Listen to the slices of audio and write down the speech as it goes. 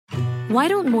Why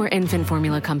don't more infant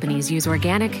formula companies use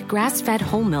organic, grass-fed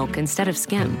whole milk instead of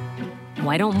skim?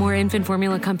 Why don't more infant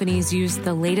formula companies use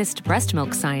the latest breast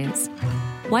milk science?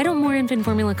 Why don't more infant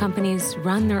formula companies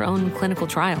run their own clinical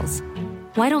trials?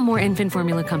 Why don't more infant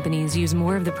formula companies use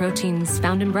more of the proteins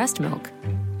found in breast milk?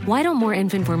 Why don't more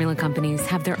infant formula companies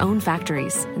have their own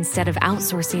factories instead of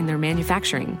outsourcing their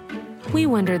manufacturing? We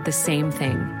wondered the same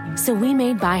thing. So we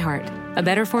made ByHeart, a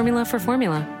better formula for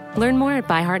formula. Learn more at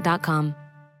byheart.com.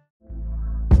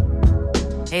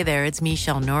 Hey there, it's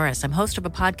Michelle Norris. I'm host of a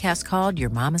podcast called Your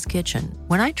Mama's Kitchen.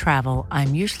 When I travel,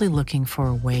 I'm usually looking for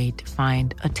a way to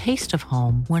find a taste of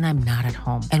home when I'm not at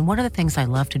home. And one of the things I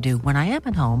love to do when I am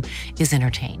at home is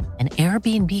entertain. And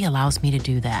Airbnb allows me to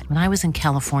do that. When I was in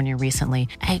California recently,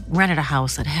 I rented a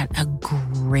house that had a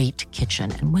great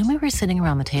kitchen. And when we were sitting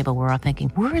around the table, we're all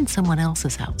thinking, we're in someone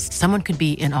else's house. Someone could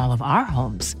be in all of our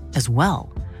homes as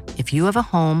well. If you have a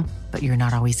home, but you're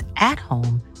not always at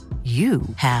home, you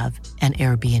have an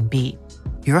Airbnb.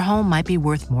 Your home might be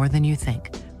worth more than you think.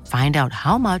 Find out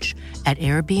how much at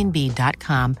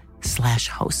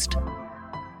airbnb.com/host.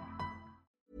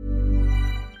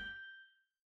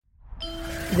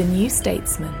 The New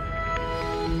Statesman.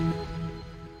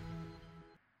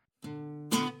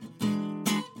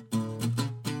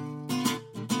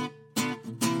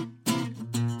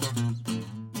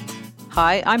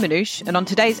 Hi, I'm Anoush, and on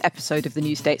today's episode of the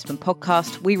New Statesman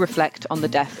podcast, we reflect on the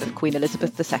death of Queen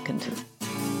Elizabeth II.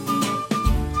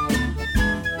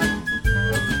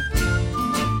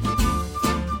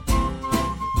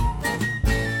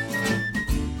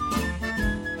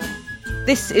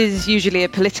 This is usually a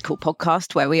political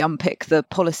podcast where we unpick the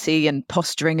policy and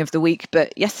posturing of the week,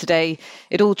 but yesterday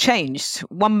it all changed.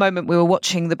 One moment we were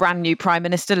watching the brand new Prime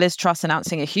Minister, Liz Truss,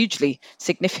 announcing a hugely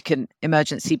significant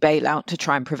emergency bailout to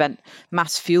try and prevent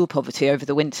mass fuel poverty over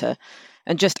the winter.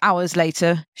 And just hours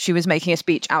later, she was making a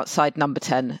speech outside Number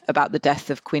 10 about the death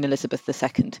of Queen Elizabeth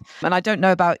II. And I don't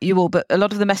know about you all, but a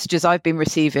lot of the messages I've been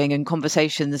receiving and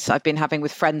conversations I've been having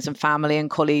with friends and family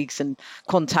and colleagues and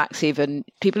contacts even,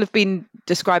 people have been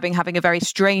describing having a very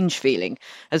strange feeling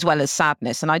as well as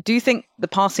sadness. And I do think the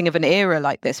passing of an era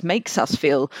like this makes us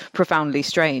feel profoundly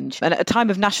strange. And at a time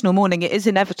of national mourning, it is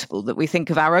inevitable that we think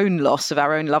of our own loss of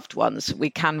our own loved ones. We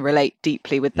can relate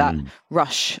deeply with that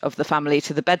rush of the family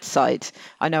to the bedside.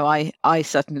 I know I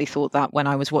certainly thought that when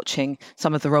I was watching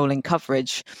some of the rolling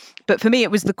coverage. But for me,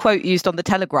 it was the quote used on the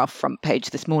Telegraph front page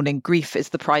this morning, "Grief is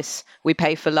the price we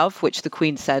pay for love," which the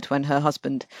Queen said when her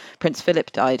husband, Prince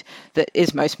Philip, died, that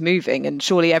is most moving. And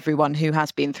surely everyone who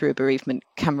has been through a bereavement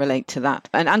can relate to that.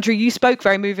 And Andrew, you spoke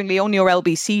very movingly on your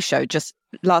LBC show just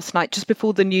last night, just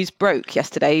before the news broke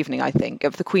yesterday evening, I think,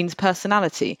 of the Queen's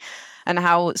personality, and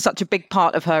how such a big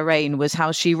part of her reign was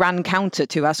how she ran counter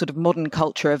to our sort of modern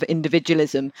culture of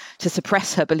individualism to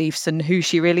suppress her beliefs and who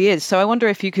she really is. So I wonder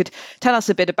if you could tell us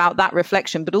a bit about that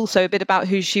reflection, but also a bit about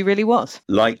who she really was.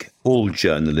 Like all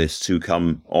journalists who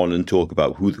come on and talk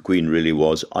about who the Queen really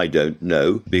was, I don't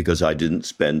know, because I didn't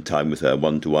spend time with her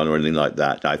one-to-one or anything like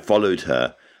that. I followed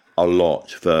her a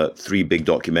lot for 3 big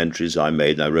documentaries I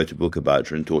made, and I wrote a book about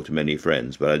her and talked to many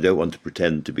friends, but I don't want to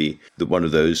pretend to be one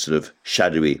of those sort of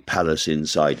shadowy palace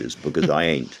insiders, because I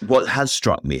ain't. What has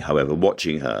struck me, however,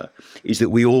 watching her, is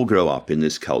that we all grow up in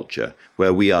this culture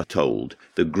where we are told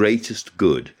the greatest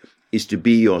good is to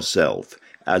be yourself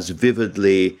as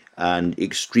vividly and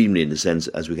extremely, in a sense,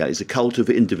 as we can. It's a cult of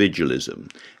individualism,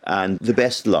 and the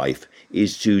best life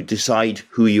is to decide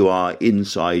who you are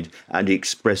inside and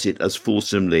express it as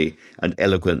fulsomely and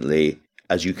eloquently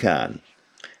as you can.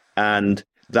 And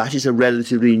that is a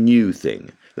relatively new thing.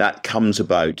 That comes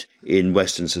about in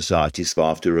Western societies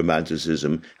after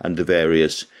Romanticism and the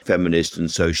various feminist and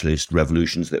socialist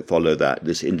revolutions that follow that,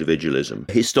 this individualism.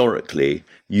 Historically,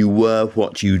 you were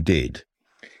what you did.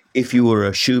 If you were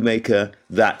a shoemaker,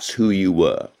 that's who you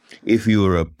were. If you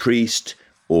were a priest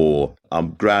or a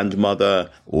grandmother,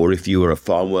 or if you were a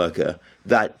farm worker,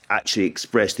 that actually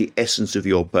expressed the essence of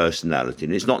your personality.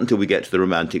 And it's not until we get to the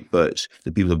Romantic poets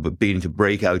that people are beginning to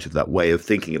break out of that way of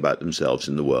thinking about themselves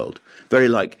in the world. Very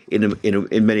like, in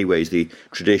many ways, the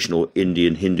traditional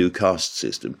Indian Hindu caste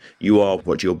system. You are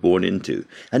what you're born into.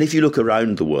 And if you look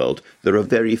around the world, there are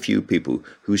very few people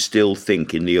who still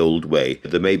think in the old way.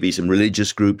 There may be some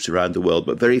religious groups around the world,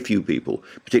 but very few people,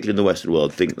 particularly in the Western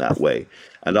world, think that way.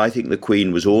 And I think the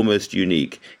Queen was almost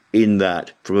unique in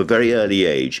that, from a very early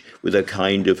age, with a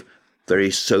kind of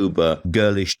very sober,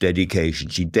 girlish dedication,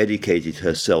 she dedicated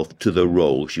herself to the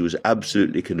role. She was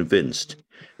absolutely convinced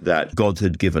that God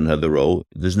had given her the role.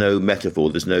 There's no metaphor,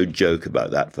 there's no joke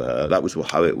about that for her. That was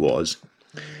how it was.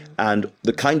 And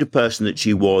the kind of person that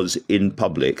she was in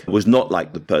public was not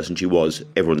like the person she was,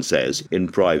 everyone says, in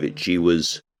private. She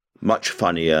was much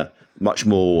funnier, much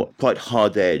more quite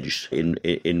hard-edged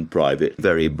in private,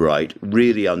 very bright,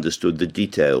 really understood the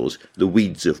details, the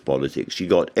weeds of politics. She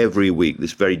got every week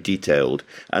this very detailed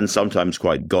and sometimes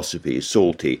quite gossipy,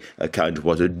 salty account of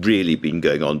what had really been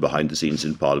going on behind the scenes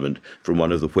in Parliament from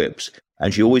one of the whips.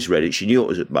 And she always read it. She knew what it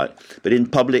was about. But in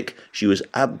public, she was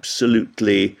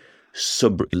absolutely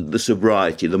the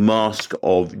sobriety, the mask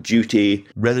of duty,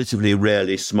 relatively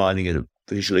rarely smiling at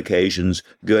official occasions,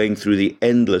 going through the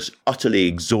endless, utterly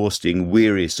exhausting,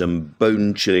 wearisome,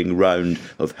 bone-chilling round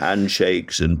of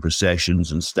handshakes and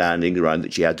processions and standing around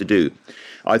that she had to do.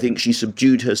 I think she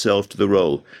subdued herself to the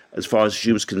role. As far as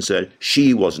she was concerned,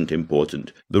 she wasn't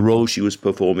important. The role she was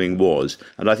performing was.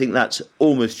 And I think that's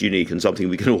almost unique and something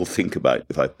we can all think about,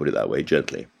 if I put it that way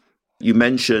gently. You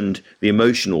mentioned the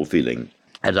emotional feeling.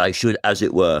 And I should, as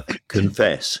it were,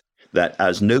 confess that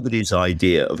as nobody's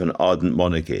idea of an ardent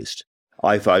monarchist,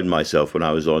 I found myself when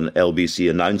I was on LBC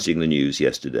announcing the news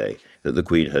yesterday that the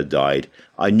Queen had died.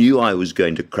 I knew I was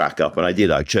going to crack up, and I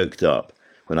did. I choked up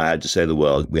when I had to say to the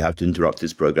world, we have to interrupt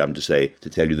this programme to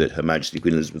tell you that Her Majesty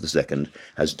Queen Elizabeth II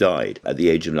has died at the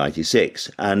age of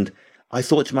 96. And I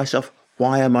thought to myself,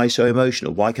 why am I so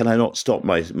emotional? Why can I not stop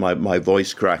my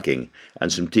voice cracking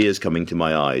and some tears coming to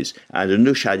my eyes? And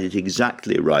Anoush had it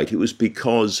exactly right. It was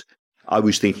because I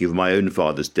was thinking of my own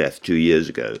father's death 2 years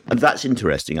ago. And that's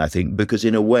interesting, I think, because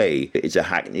in a way, it's a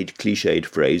hackneyed, cliched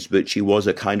phrase, but she was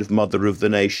a kind of mother of the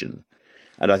nation.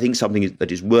 And I think something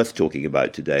that is worth talking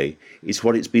about today is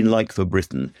what it's been like for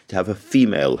Britain to have a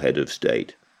female head of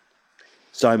state.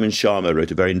 Simon Sharma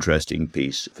wrote a very interesting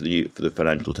piece for the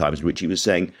Financial Times in which he was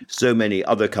saying so many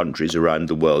other countries around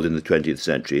the world in the 20th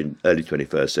century and early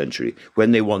 21st century,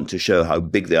 when they want to show how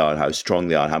big they are and how strong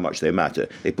they are and how much they matter,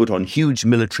 they put on huge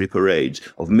military parades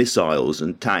of missiles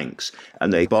and tanks,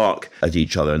 and they bark at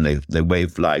each other and they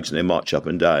wave flags and they march up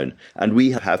and down. And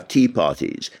we have tea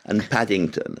parties and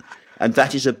Paddington. And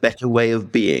that is a better way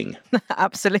of being.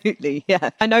 Absolutely, yeah.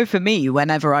 I know for me,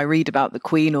 whenever I read about the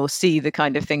Queen or see the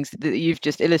kind of things that you've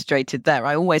just illustrated there,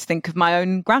 I always think of my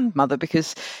own grandmother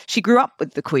because she grew up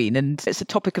with the Queen and it's a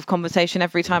topic of conversation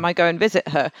every time I go and visit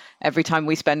her. Every time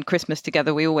we spend Christmas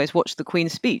together, we always watch the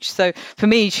Queen's speech. So for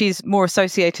me, she's more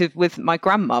associated with my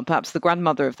grandma, perhaps the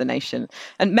grandmother of the nation.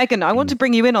 And Meghan, I want to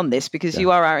bring you in on this because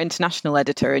you are our international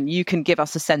editor and you can give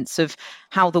us a sense of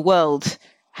how the world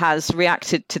has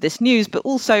reacted to this news, but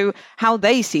also how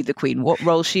they see the Queen, what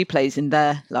role she plays in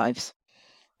their lives.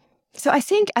 So I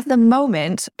think at the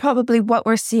moment, probably what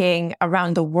we're seeing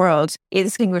around the world is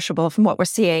distinguishable from what we're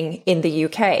seeing in the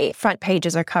UK. Front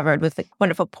pages are covered with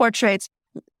wonderful portraits,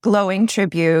 glowing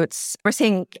tributes. We're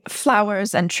seeing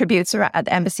flowers and tributes at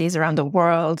embassies around the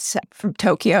world, from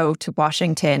Tokyo to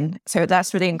Washington. So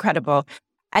that's really incredible.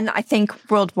 And I think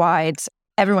worldwide,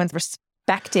 everyone's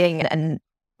respecting and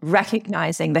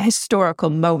recognizing the historical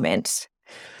moment.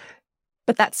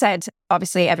 But that said,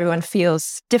 obviously everyone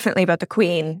feels differently about the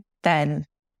Queen than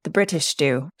the British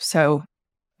do. So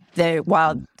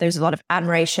while there's a lot of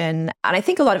admiration and I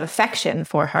think a lot of affection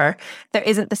for her, there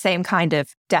isn't the same kind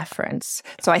of deference.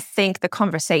 So I think the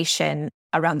conversation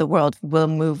around the world will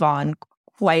move on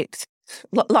quite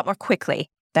a lot more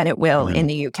quickly than it will in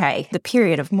the UK. The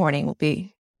period of mourning will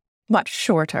be much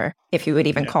shorter, if you would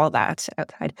even call that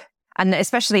outside. And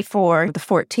especially for the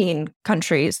 14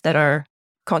 countries that are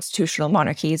constitutional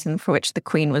monarchies and for which the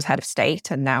Queen was head of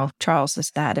state and now Charles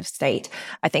is the head of state,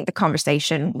 I think the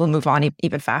conversation will move on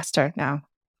even faster now.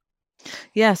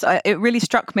 Yes, it really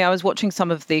struck me. I was watching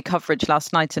some of the coverage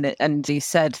last night and he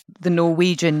said the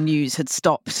Norwegian news had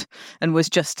stopped and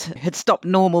had stopped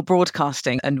normal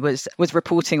broadcasting and was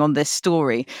reporting on this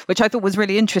story, which I thought was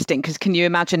really interesting because can you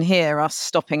imagine here us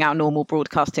stopping our normal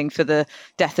broadcasting for the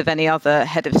death of any other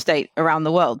head of state around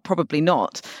the world? Probably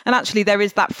not. And actually there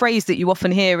is that phrase that you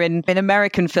often hear in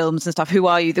American films and stuff, who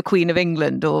are you, the Queen of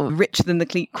England or richer than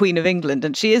the Queen of England?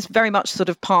 And she is very much sort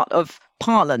of part of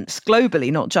parlance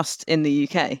globally, not just in the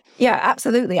UK. Yeah,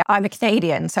 absolutely. I'm a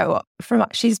Canadian, so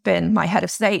she's been my head of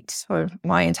state for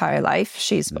my entire life.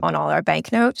 She's on all our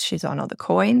banknotes, she's on all the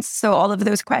coins. So all of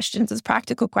those questions, as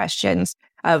practical questions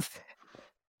of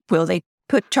will they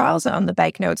put Charles on the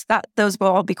banknotes, those will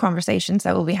all be conversations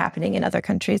that will be happening in other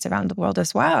countries around the world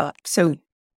as well. So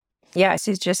yeah,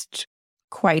 she's just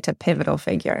quite a pivotal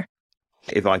figure.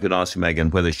 If I could ask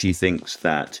Meghan whether she thinks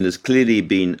that there's clearly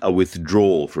been a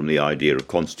withdrawal from the idea of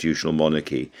constitutional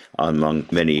monarchy among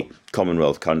many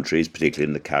Commonwealth countries, particularly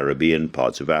in the Caribbean,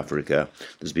 parts of Africa.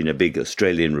 There's been a big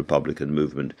Australian Republican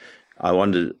movement. I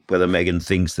wonder whether Meghan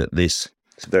thinks that this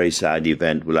very sad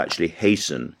event will actually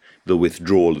hasten the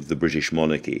withdrawal of the British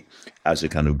monarchy as a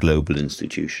kind of global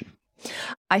institution?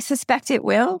 I suspect it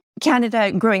will.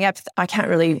 Canada, growing up, I can't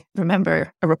really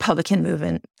remember a Republican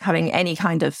movement having any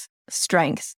kind of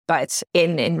strength. But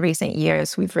in recent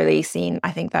years, we've really seen,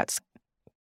 I think that's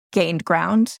gained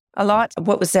ground a lot.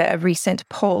 What was a recent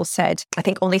poll said, I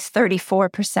think only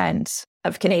 34%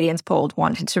 of Canadians polled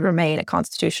wanted to remain a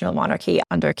constitutional monarchy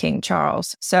under King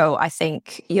Charles. So I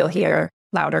think you'll hear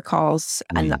louder calls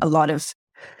and a lot of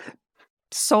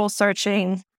soul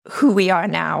searching, who we are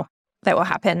now, that will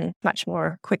happen much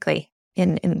more quickly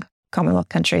in Commonwealth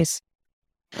countries.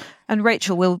 And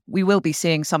Rachel, we will be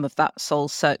seeing some of that soul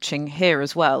searching here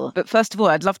as well. But first of all,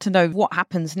 I'd love to know what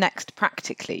happens next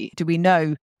practically. Do we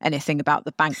know anything about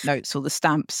the banknotes or the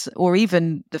stamps or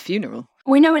even the funeral?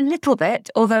 We know a little bit,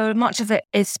 although much of it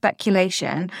is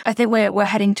speculation. I think we're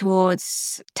heading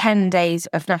towards 10 days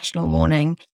of national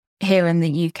mourning. Here in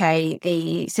the UK,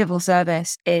 the civil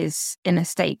service is in a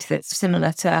state that's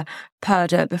similar to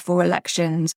Purdah before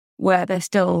elections, where they're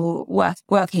still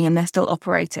working and they're still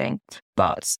operating,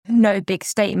 but no big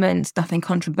statements, nothing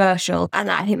controversial.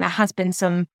 And I think there has been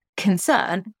some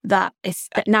concern that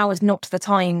now is not the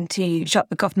time to shut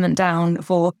the government down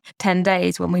for 10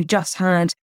 days when we've just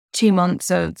had 2 months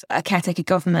of a caretaker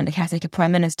government, a caretaker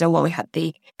prime minister, while we had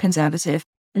the Conservative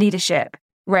leadership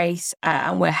race,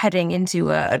 and we're heading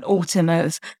into an autumn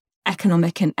of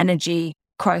economic and energy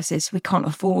crisis. We can't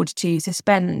afford to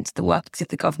suspend the works of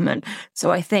the government.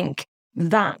 So I think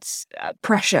that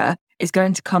pressure is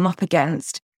going to come up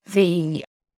against the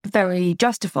very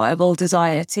justifiable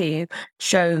desire to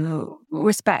show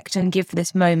respect and give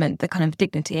this moment the kind of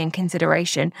dignity and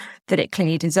consideration that it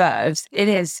clearly deserves. It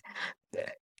is,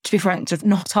 to be frank, sort of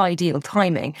not ideal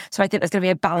timing. So I think there's going to be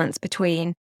a balance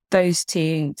between those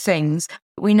two things.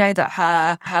 We know that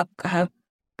her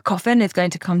coffin is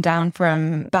going to come down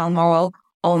from Balmoral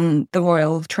on the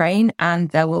royal train, and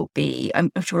there will be,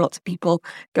 I'm sure, lots of people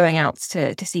going out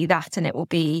to see that, and it will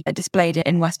be displayed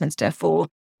in Westminster for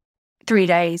 3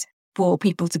 days for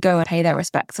people to go and pay their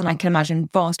respects. And I can imagine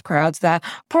vast crowds there,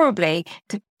 probably,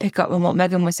 to pick up on what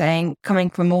Megan was saying, coming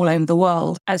from all over the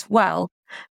world as well.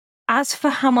 As for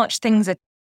how much things are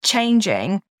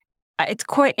changing, it's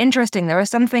quite interesting. There are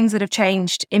some things that have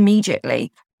changed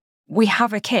immediately. We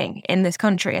have a king in this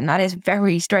country, and that is a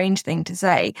very strange thing to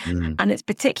say. And it's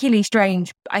particularly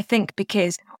strange, I think,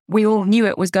 because we all knew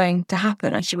it was going to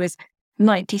happen. And she was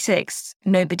 96.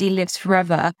 Nobody lives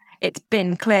forever. It's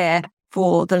been clear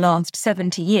for the last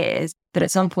 70 years that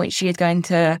at some point she is going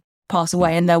to pass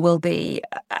away and there will be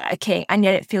a king. And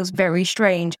yet it feels very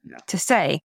strange to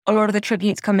say. A lot of the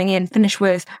tributes coming in finish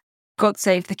with God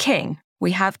Save the King.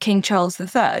 We have King Charles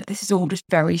III. This is all just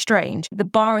very strange. The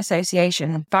Bar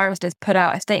Association, barristers, put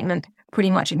out a statement pretty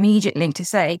much immediately to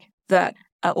say that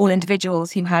all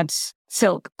individuals who had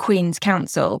silk Queen's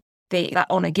Counsel, that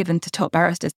honour given to top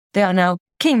barristers, they are now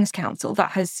King's Counsel.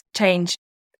 That has changed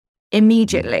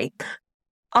immediately.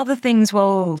 Other things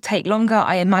will take longer.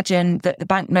 I imagine that the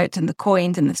banknotes and the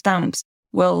coins and the stamps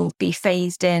will be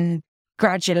phased in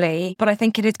gradually, but I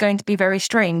think it is going to be very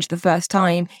strange the first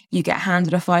time you get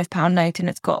handed a £5 note and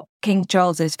it's got King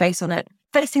Charles's face on it,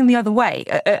 facing the other way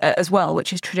as well,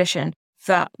 which is tradition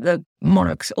that the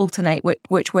monarchs alternate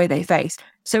which way they face.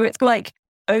 So it's like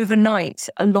overnight,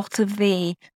 a lot of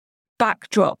the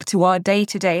backdrop to our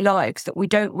day-to-day lives that we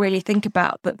don't really think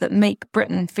about, but that make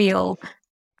Britain feel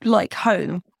like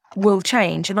home, will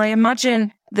change. And I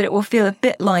imagine that it will feel a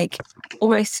bit like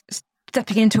almost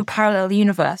stepping into a parallel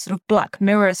universe, sort of Black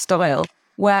Mirror style,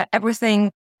 where everything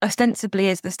ostensibly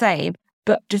is the same,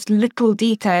 but just little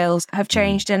details have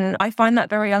changed. And I find that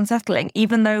very unsettling,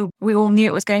 even though we all knew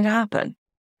it was going to happen.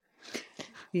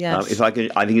 Yes. I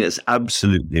think that's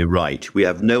absolutely right. We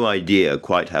have no idea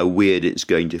quite how weird it's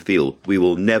going to feel. We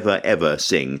will never, ever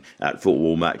sing at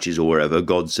football matches or wherever,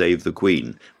 God Save the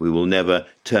Queen. We will never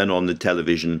turn on the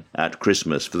television at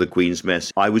Christmas for the Queen's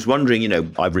mess. I was wondering,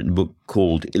 I've written a book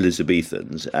called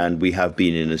Elizabethans, and we have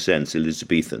been, in a sense,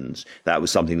 Elizabethans. That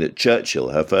was something that Churchill,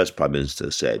 her first Prime Minister,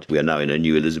 said. We are now in a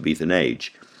new Elizabethan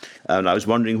age. And I was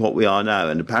wondering what we are now.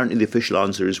 And apparently the official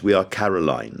answer is we are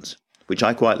Carolines, which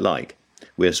I quite like.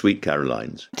 We're Sweet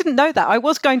Carolines. I didn't know that. I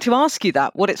was going to ask you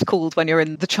that, what it's called when you're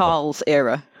in the Charles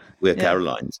era. We're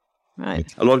Carolines.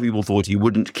 Right. A lot of people thought he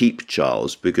wouldn't keep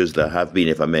Charles because there have been,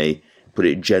 if I may put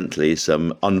it gently,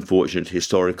 some unfortunate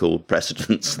historical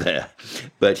precedents there.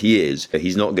 But he is.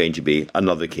 He's not going to be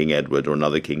another King Edward or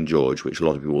another King George, which a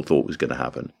lot of people thought was going to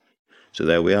happen. So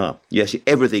there we are. Yes,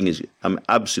 everything is, I'm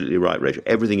absolutely right, Rachel.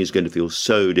 Everything is going to feel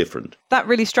so different. That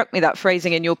really struck me, that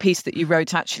phrasing in your piece that you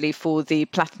wrote actually for the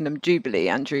Platinum Jubilee,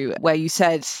 Andrew, where you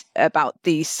said about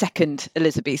the second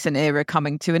Elizabethan era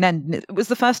coming to an end. And it was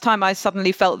the first time I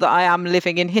suddenly felt that I am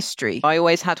living in history. I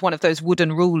always had one of those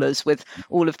wooden rulers with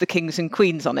all of the kings and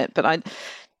queens on it, but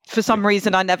for some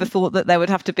reason, I never thought that there would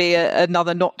have to be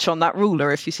another notch on that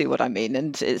ruler, if you see what I mean.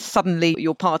 And it's suddenly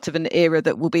you're part of an era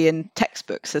that will be in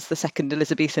textbooks as the second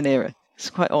Elizabethan era. It's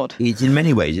quite odd. In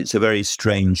many ways, it's a very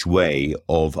strange way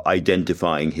of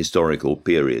identifying historical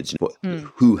periods.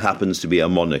 Who happens to be a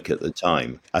monarch at the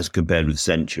time, as compared with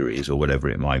centuries or whatever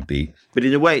it might be. But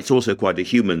in a way, it's also quite a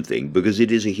human thing, because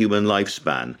it is a human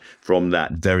lifespan from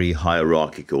that very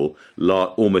hierarchical,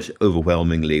 almost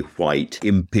overwhelmingly white,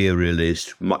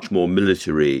 imperialist, much more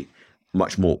military,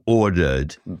 much more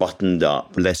ordered, buttoned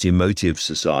up, less emotive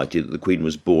society that the Queen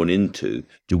was born into,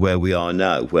 to where we are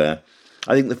now, where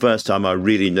I think the first time I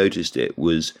really noticed it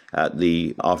was after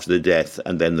the death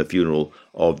and then the funeral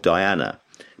of Diana,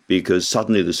 because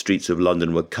suddenly the streets of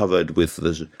London were covered with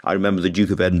I remember the Duke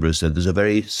of Edinburgh said there's a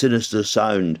very sinister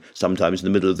sound sometimes in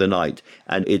the middle of the night,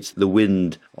 and it's the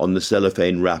wind on the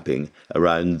cellophane wrapping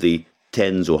around the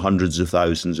tens or hundreds of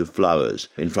thousands of flowers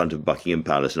in front of Buckingham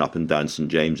Palace and up and down St.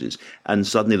 James's. And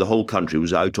suddenly the whole country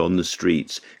was out on the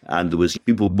streets, and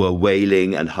people were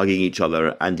wailing and hugging each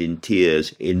other and in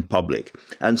tears in public.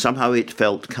 And somehow it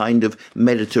felt kind of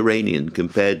Mediterranean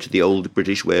compared to the old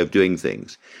British way of doing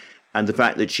things. And the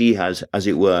fact that she has, as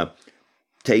it were,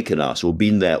 taken us or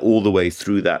been there all the way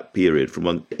through that period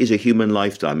is a human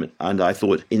lifetime. And I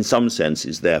thought in some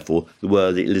senses, therefore, the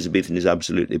word Elizabethan is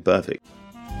absolutely perfect.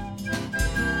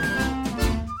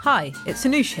 Hi, it's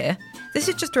Anoush here. This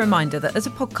is just a reminder that as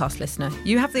a podcast listener,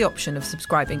 you have the option of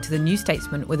subscribing to The New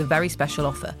Statesman with a very special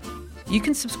offer. You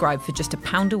can subscribe for just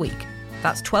 £1 a week.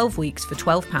 That's 12 weeks for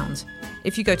 £12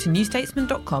 if you go to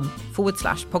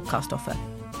newstatesman.com/podcast offer.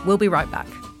 We'll be right back.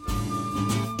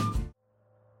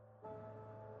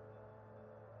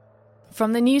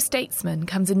 From The New Statesman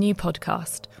comes a new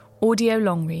podcast, Audio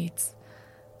Long Reads.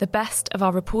 The best of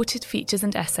our reported features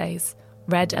and essays,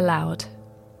 read aloud.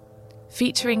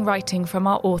 Featuring writing from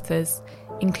our authors,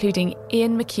 including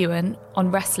Ian McEwan on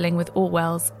wrestling with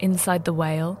Orwell's Inside the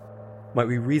Whale. Might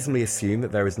we reasonably assume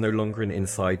that there is no longer an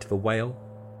inside to the whale?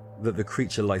 That the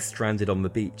creature lies stranded on the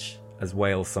beach, as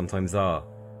whales sometimes are?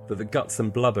 That the guts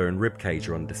and blubber and ribcage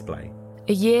are on display?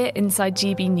 A year inside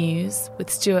GB News with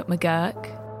Stuart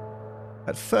McGurk.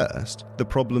 At first, the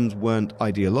problems weren't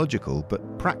ideological,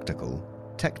 but practical,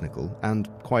 technical, and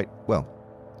quite,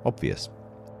 obvious.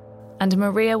 And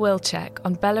Maria Wilczek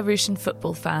on Belarusian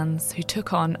football fans who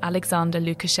took on Alexander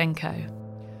Lukashenko.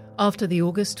 After the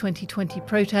August 2020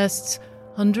 protests,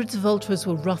 hundreds of ultras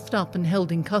were roughed up and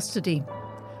held in custody.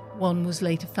 One was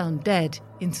later found dead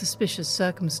in suspicious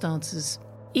circumstances.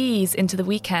 Ease into the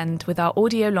weekend with our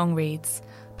audio long reads,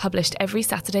 published every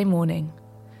Saturday morning.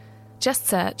 Just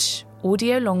search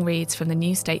Audio Long Reads from The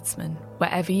New Statesman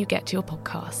wherever you get your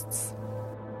podcasts.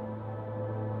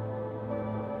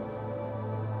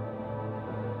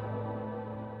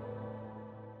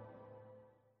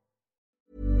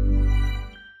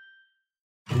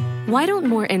 Why don't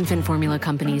more infant formula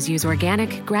companies use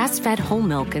organic, grass-fed whole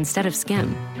milk instead of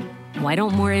skim? Why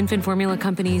don't more infant formula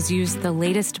companies use the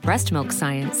latest breast milk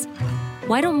science?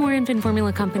 Why don't more infant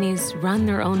formula companies run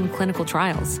their own clinical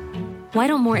trials? Why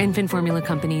don't more infant formula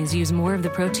companies use more of the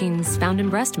proteins found in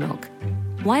breast milk?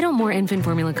 Why don't more infant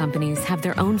formula companies have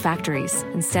their own factories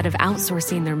instead of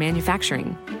outsourcing their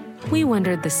manufacturing? We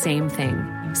wondered the same thing.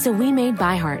 So we made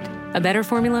ByHeart, a better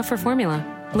formula for formula.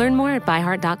 Learn more at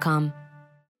byheart.com.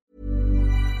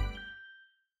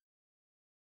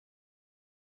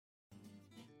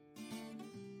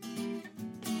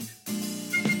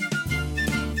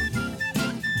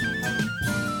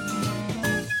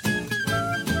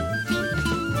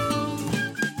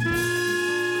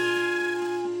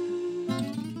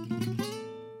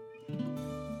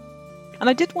 And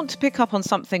I did want to pick up on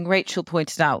something Rachel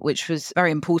pointed out, which was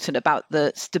very important about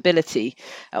the stability.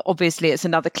 Obviously, it's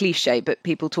another cliche, but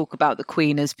people talk about the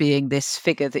Queen as being this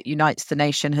figure that unites the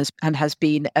nation and has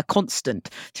been a constant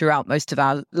throughout most of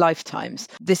our lifetimes.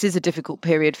 This is a difficult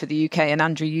period for the UK. And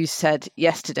Andrew, you said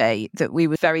yesterday that we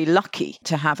were very lucky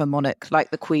to have a monarch like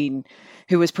the Queen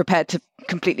who was prepared to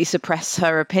completely suppress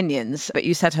her opinions. But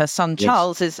you said her son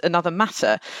Charles is another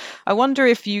matter. I wonder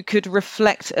if you could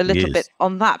reflect a little bit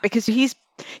on that, because he's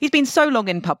He's been so long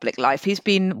in public life. He's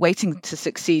been waiting to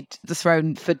succeed the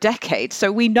throne for decades.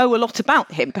 So we know a lot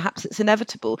about him. Perhaps it's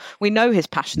inevitable. We know his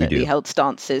passionately held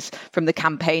stances from the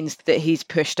campaigns that he's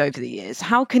pushed over the years.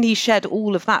 How can he shed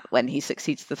all of that when he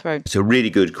succeeds the throne? It's a really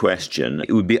good question.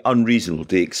 It would be unreasonable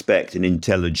to expect an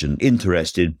intelligent,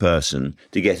 interested person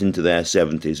to get into their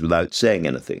 70s without saying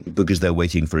anything because they're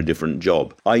waiting for a different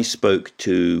job. I spoke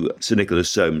to Sir Nicholas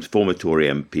Soames, former Tory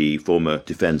MP, former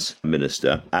Defence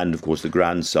Minister, and of course the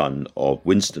grandson of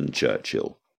Winston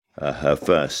Churchill, her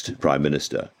first Prime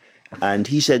Minister. And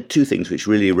he said two things which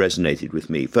really resonated with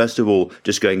me. First of all,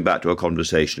 just going back to a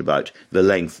conversation about the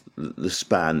length, the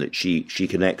span that she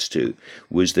connects to,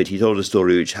 was that he told a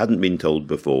story which hadn't been told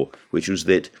before, which was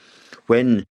that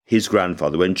when his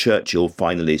grandfather, when Churchill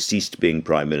finally ceased being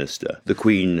Prime Minister, the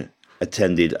Queen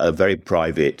attended a very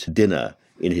private dinner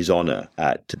in his honour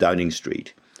at Downing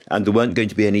Street. And there weren't going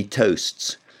to be any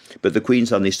toasts. But the Queen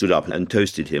suddenly stood up and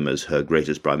toasted him as her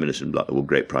greatest Prime Minister, or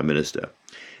great Prime Minister.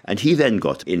 And he then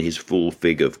got in his full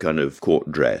fig of kind of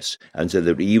court dress and said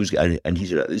that he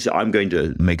said, I'm going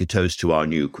to make a toast to our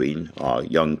new Queen, our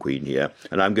young Queen here,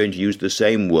 and I'm going to use the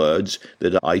same words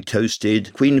that I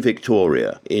toasted Queen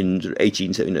Victoria in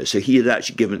 1879. So he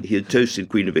had toasted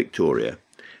Queen Victoria.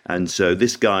 And so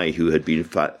this guy who had been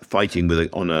fighting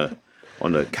on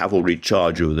a cavalry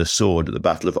charger with a sword at the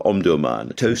Battle of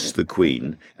Omdurman toasts the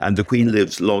Queen, and the Queen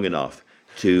lives long enough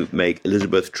to make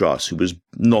Elizabeth Truss, who was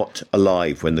not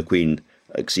alive when the Queen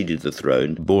acceded to the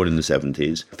throne, born in the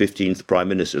 70s, 15th Prime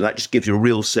Minister. And that just gives you a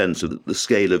real sense of the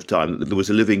scale of time, that there was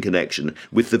a living connection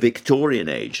with the Victorian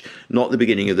age, not the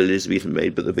beginning of the Elizabethan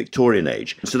age, but the Victorian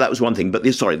age. So that was one thing. But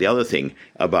the other thing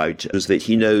about was that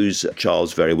he knows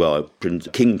Charles very well.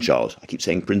 King Charles, I keep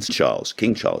saying Prince Charles,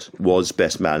 King Charles, was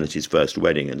best man at his first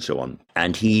wedding and so on.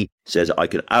 And he says, I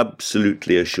can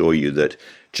absolutely assure you that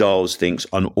Charles thinks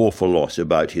an awful lot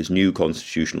about his new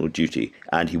constitutional duty,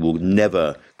 and he will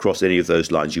never cross any of those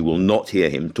lines. You will not hear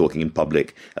him talking in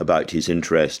public about his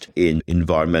interest in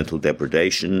environmental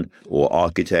degradation or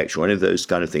architecture or any of those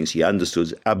kind of things. He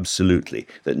understood absolutely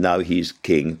that now he's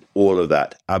king, all of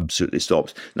that absolutely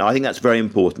stops. Now, I think that's very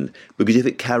important, because if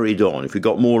it carried on, if we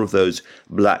got more of those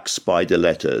black spider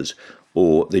letters,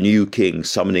 or the new king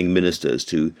summoning ministers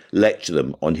to lecture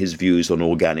them on his views on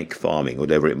organic farming,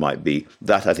 whatever it might be,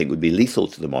 that I think would be lethal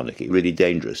to the monarchy, really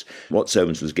dangerous. What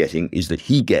Soames was getting is that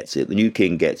he gets it, the new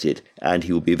king gets it, and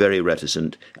he will be very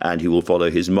reticent, and he will follow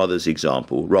his mother's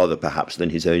example, rather perhaps than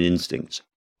his own instincts.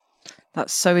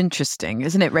 That's so interesting,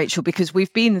 isn't it, Rachel? Because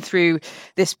we've been through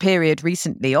this period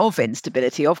recently of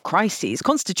instability, of crises,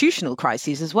 constitutional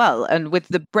crises as well. And with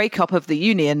the breakup of the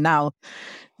Union now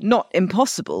not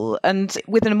impossible, and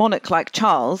with a monarch like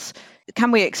Charles,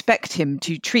 can we expect him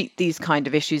to treat these kind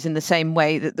of issues in the same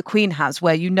way that the Queen has,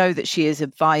 where you know that she is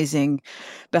advising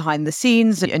behind the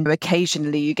scenes, and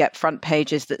occasionally you get front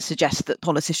pages that suggest that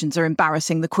politicians are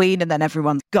embarrassing the Queen, and then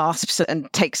everyone gasps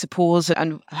and takes a pause,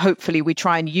 and hopefully we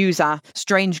try and use our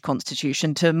strange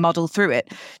constitution to muddle through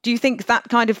it. Do you think that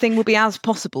kind of thing will be as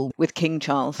possible with King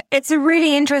Charles? It's a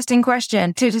really interesting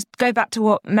question. To just go back to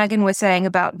what Megan was saying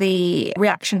about the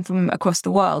reaction from across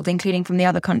the world, including from the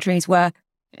other countries where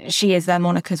she is their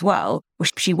monarch as well, or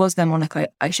she was their monarch,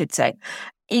 I should say.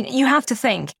 You have to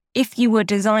think, if you were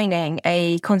designing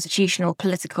a constitutional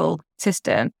political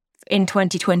system in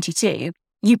 2022,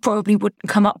 you probably wouldn't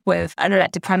come up with an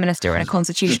elected prime minister and a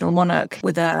constitutional monarch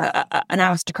with an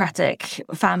aristocratic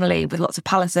family with lots of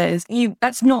palaces.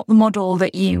 That's not the model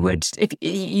that you would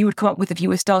come up with if you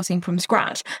were starting from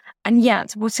scratch. And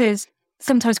yet, what is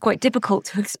sometimes quite difficult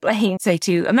to explain, say,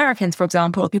 to Americans, for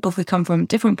example, or people who come from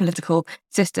different political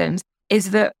systems, is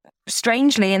that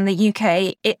strangely in the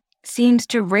UK, it seems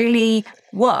to really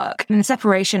work. And the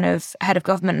separation of head of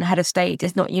government and head of state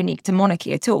is not unique to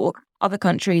monarchy at all. Other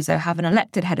countries have an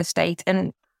elected head of state,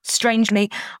 and strangely,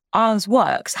 ours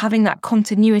works. Having that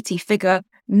continuity figure,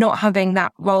 not having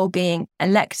that role being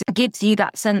elected, gives you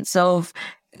that sense of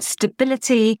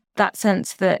stability, that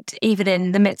sense that even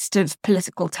in the midst of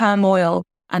political turmoil,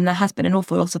 and there has been an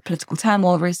awful lot of political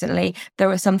turmoil recently, there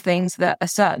are some things that are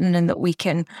certain and that we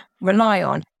can rely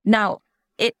on. Now,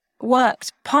 it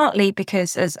worked partly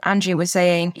because, as Andrew was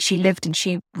saying, she lived and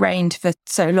she reigned for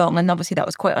so long, and obviously that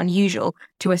was quite unusual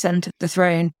to ascend to the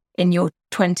throne in your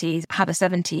 20s, have a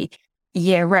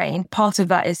 70-year reign. Part of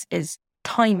that is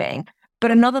timing.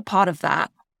 But another part of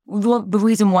that, the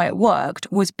reason why it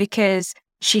worked, was because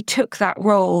she took that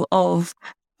role of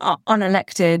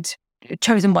unelected,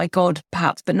 chosen by God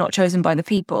perhaps, but not chosen by the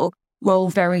people, role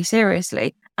very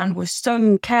seriously, and was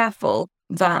so careful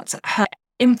that her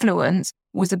influence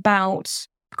was about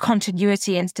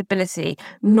continuity and stability,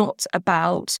 not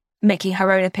about making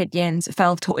her own opinions,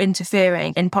 felt or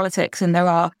interfering in politics. And there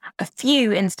are a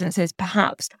few instances,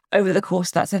 perhaps, over the course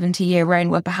of that 70-year reign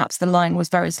where perhaps the line was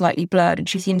very slightly blurred. And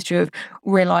she seems to have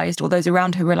realised, or those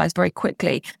around her realised very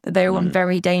quickly, that they were on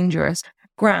very dangerous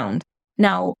ground.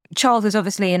 Now, Charles is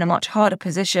obviously in a much harder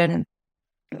position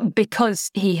because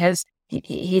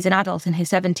he's an adult in his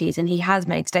 70s and he has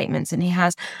made statements and he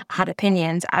has had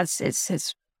opinions, as is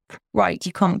his right.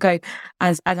 You can't go,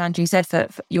 as Andrew said, for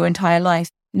your entire life,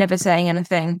 never saying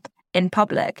anything in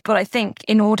public. But I think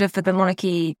in order for the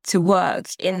monarchy to work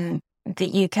in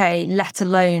the UK, let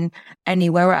alone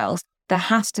anywhere else, there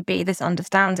has to be this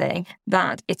understanding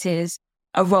that it is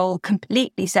a role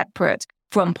completely separate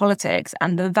from politics,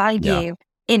 and the value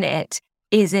in it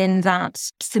is in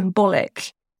that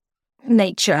symbolic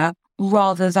nature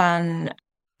rather than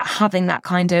having that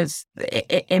kind of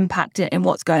impact in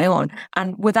what's going on.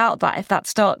 And without that, if that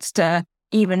starts to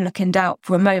even look in doubt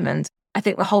for a moment, I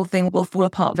think the whole thing will fall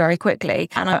apart very quickly.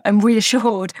 And I'm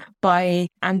reassured by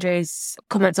Andrew's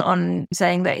comments on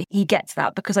saying that he gets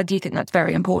that, because I do think that's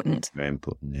very important. Very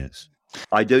important, yes.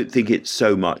 I don't think it's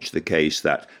so much the case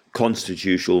that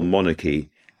constitutional monarchy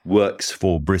works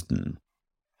for Britain,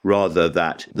 rather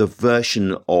that the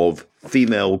version of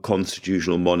female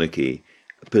constitutional monarchy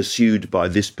pursued by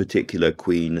this particular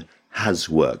queen has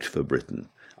worked for Britain.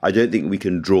 I don't think we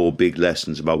can draw big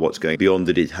lessons about what's going beyond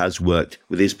that. It has worked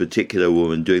with this particular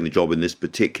woman doing the job in this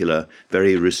particular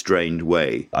very restrained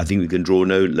way. I think we can draw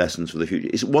no lessons for the future.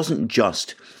 It wasn't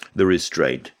just the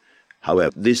restraint.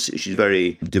 However, she's a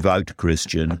very devout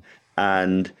Christian,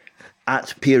 and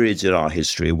at periods in our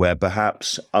history where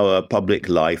perhaps our public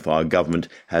life, our government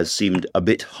has seemed a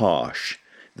bit harsh,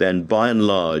 then by and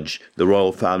large, the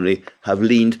royal family have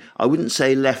leaned, I wouldn't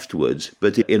say leftwards,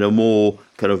 but in a more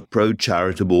kind of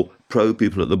pro-charitable,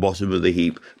 pro-people at the bottom of the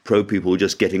heap, pro-people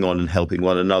just getting on and helping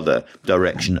one another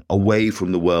direction, away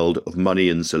from the world of money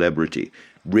and celebrity,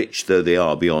 rich though they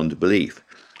are beyond belief.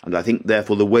 And I think,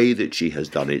 therefore, the way that she has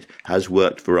done it has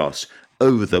worked for us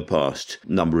over the past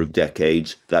number of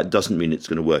decades. That doesn't mean it's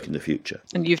going to work in the future.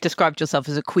 And you've described yourself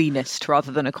as a queenist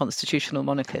rather than a constitutional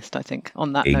monarchist, I think,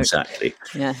 on that Exactly.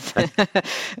 note. Yeah.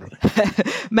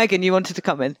 Megan, you wanted to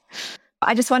come in.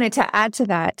 I just wanted to add to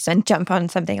that and jump on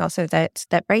something also that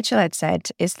Rachel had said,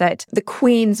 is that the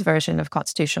Queen's version of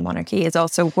constitutional monarchy has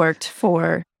also worked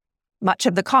for much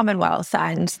of the Commonwealth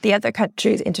and the other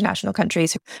countries, international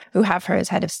countries who have her as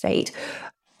head of state.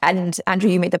 And Andrew,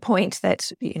 you made the point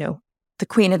that, the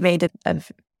Queen had made it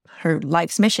of her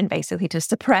life's mission, basically, to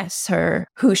suppress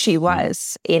who she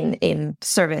was in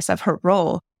service of her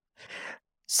role.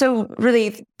 So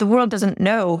really, the world doesn't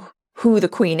know who the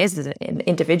Queen is as an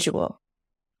individual,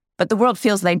 but the world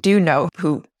feels they do know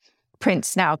who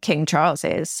Prince, now King Charles,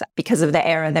 is, because of the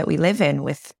era that we live in,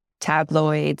 with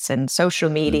tabloids and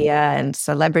social media and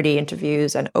celebrity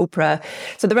interviews and Oprah.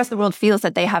 So the rest of the world feels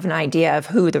that they have an idea of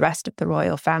who the rest of the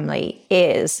royal family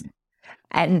is.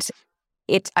 And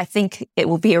I think it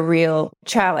will be a real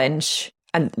challenge,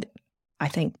 and I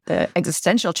think the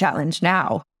existential challenge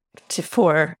now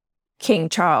for King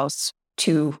Charles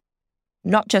to,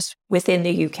 not just within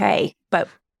the UK, but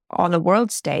on a world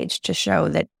stage, to show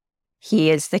that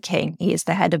he is the king, he is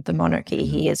the head of the monarchy,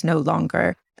 he is no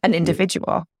longer an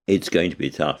individual. It's going to be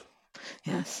tough.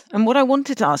 Yes. And what I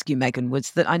wanted to ask you, Megan,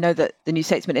 was that I know that the New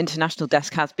Statesman International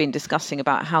Desk has been discussing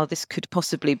about how this could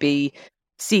possibly be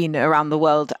seen around the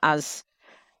world as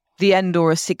the end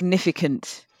or a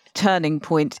significant turning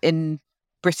point in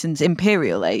Britain's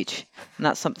imperial age. And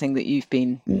that's something that you've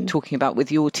been talking about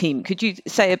with your team. Could you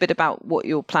say a bit about what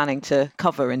you're planning to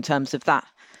cover in terms of that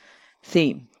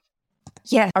theme?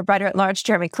 Yeah, our writer-at-large,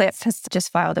 Jeremy Cliff, has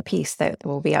just filed a piece that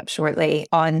will be up shortly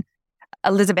on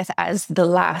Elizabeth as the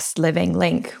last living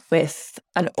link with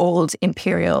an old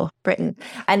imperial Britain.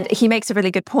 And he makes a really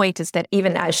good point, is that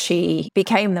even as she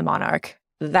became the monarch,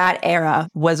 that era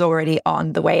was already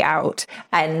on the way out.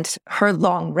 And her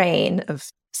long reign of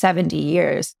 70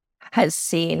 years has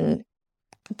seen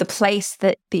the place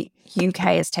that the UK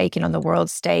has taken on the world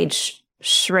stage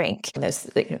shrink. There's,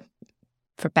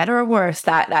 for better or worse,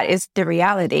 that is the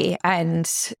reality.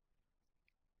 And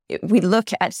we look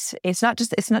at, it's not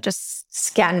just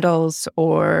scandals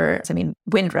or,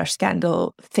 Windrush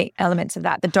scandal, elements of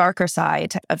that, the darker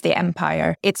side of the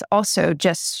empire. It's also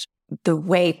just the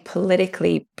way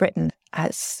politically Britain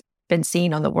has been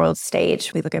seen on the world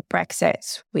stage. We look at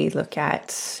Brexit, we look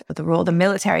at the role the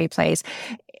military plays.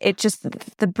 It just,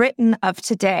 the Britain of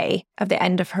today, of the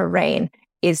end of her reign,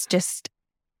 is just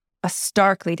a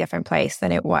starkly different place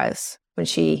than it was when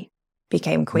she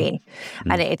became queen.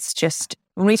 And it's just,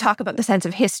 when we talk about the sense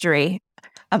of history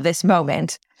of this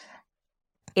moment,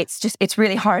 It's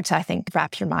really hard to, I think,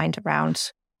 wrap your mind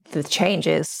around the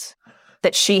changes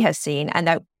that she has seen and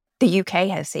that the UK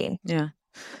has seen. Yeah.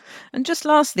 And just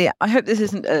lastly, I hope this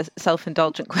isn't a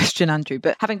self-indulgent question, Andrew,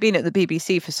 but having been at the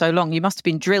BBC for so long, you must have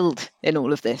been drilled in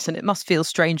all of this, and it must feel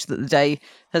strange that the day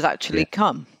has actually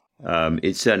come.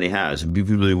 It certainly has.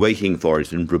 People have been waiting for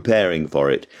it and preparing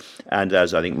for it. And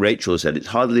as I think Rachel said, it's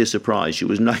hardly a surprise. She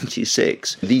was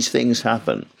 96. These things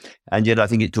happen. And yet I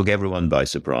think it took everyone by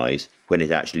surprise when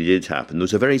it actually did happen. There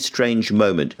was a very strange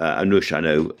moment, Anush, I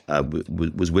know,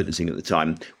 was witnessing at the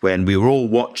time, when we were all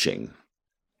watching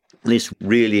this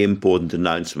really important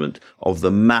announcement of the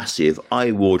massive,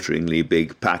 eye-wateringly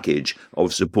big package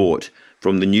of support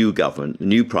from the new government, the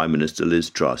new Prime Minister, Liz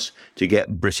Truss, to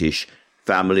get British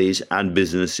families and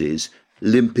businesses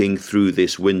limping through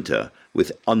this winter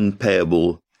with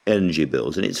unpayable energy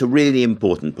bills. And it's a really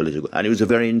important political, and it was a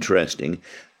very interesting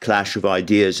clash of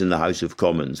ideas in the House of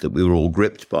Commons that we were all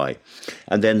gripped by.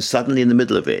 And then suddenly in the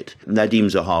middle of it, Nadeem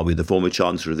Zahawi, the former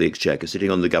Chancellor of the Exchequer, sitting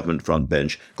on the government front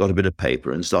bench, got a bit of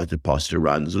paper and started to pass it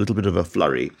around. There's a little bit of a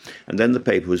flurry. And then the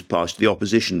paper was passed to the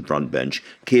opposition front bench.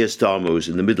 Keir Starmer was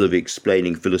in the middle of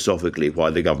explaining philosophically why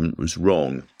the government was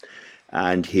wrong.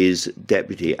 And his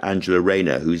deputy, Angela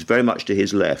Rayner, who's very much to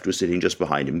his left, was sitting just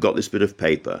behind him, got this bit of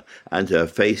paper, and her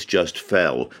face just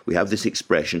fell. We have this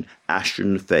expression,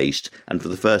 ashen-faced, and for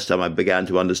the first time I began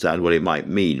to understand what it might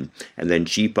mean. And then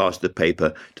she passed the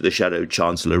paper to the Shadow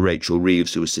Chancellor, Rachel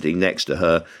Reeves, who was sitting next to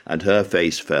her, and her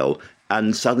face fell.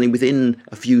 And suddenly, within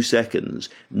a few seconds,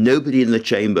 nobody in the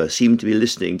chamber seemed to be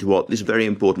listening to what this very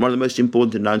important, one of the most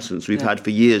important announcements we've had for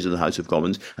years in the House of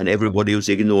Commons, and everybody was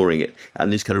ignoring it.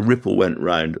 And this kind of ripple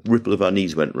of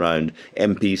unease went round.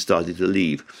 MPs started to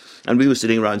leave. And we were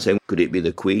sitting around saying, could it be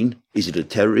the Queen? Is it a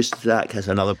terrorist attack? Has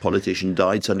another politician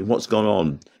died suddenly? What's gone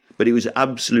on? But it was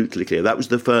absolutely clear. That was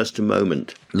the first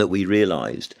moment that we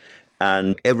realised.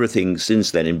 And everything since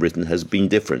then in Britain has been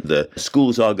different. The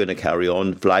schools are going to carry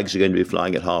on. Flags are going to be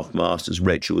flying at half-mast, as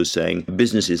Rachel was saying.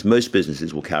 Most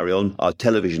businesses will carry on. Our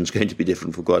television's going to be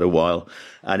different for quite a while,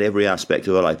 and every aspect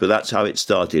of our life. But that's how it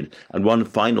started. And one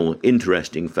final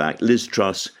interesting fact, Liz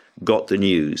Truss got the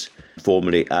news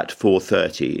formally at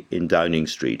 4:30 in Downing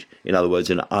Street. In other words,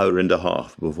 an hour and a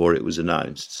half before it was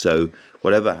announced. So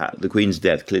whatever happened, the Queen's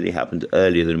death clearly happened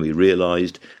earlier than we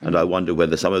realised. And I wonder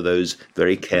whether some of those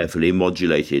very carefully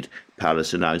modulated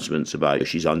palace announcements about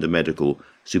she's under medical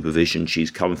supervision,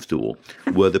 she's comfortable,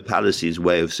 were the palace's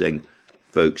way of saying,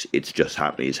 folks, it's just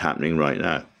happening. It's happening right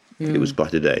now. It was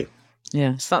quite a day.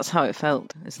 Yes, that's how it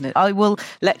felt, isn't it? I will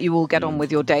let you all get on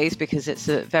with your days because it's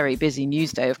a very busy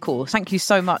news day, of course. Thank you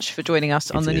so much for joining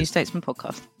us on the New Statesman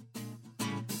podcast.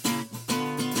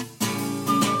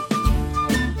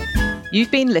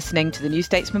 You've been listening to the New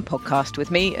Statesman podcast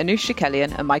with me, Anush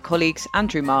Shakelian, and my colleagues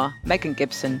Andrew Marr, Megan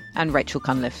Gibson and Rachel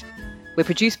Cunliffe. We're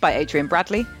produced by Adrian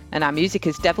Bradley, and our music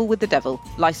is Devil with the Devil,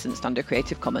 licensed under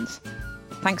Creative Commons.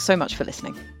 Thanks so much for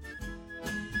listening.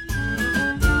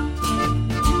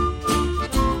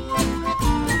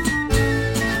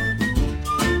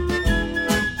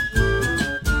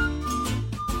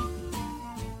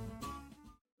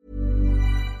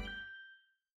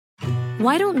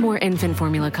 Why don't more infant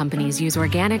formula companies use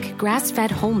organic,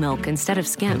 grass-fed whole milk instead of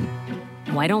skim?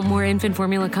 Why don't more infant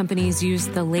formula companies use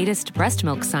the latest breast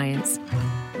milk science?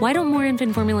 Why don't more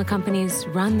infant formula companies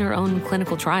run their own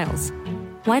clinical trials?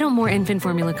 Why don't more infant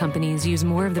formula companies use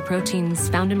more of the proteins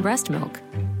found in breast milk?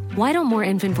 Why don't more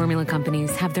infant formula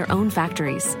companies have their own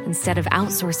factories instead of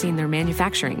outsourcing their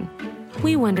manufacturing?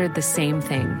 We wondered the same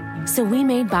thing. So we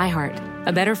made ByHeart,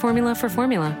 a better formula for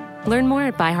formula. Learn more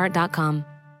at byheart.com.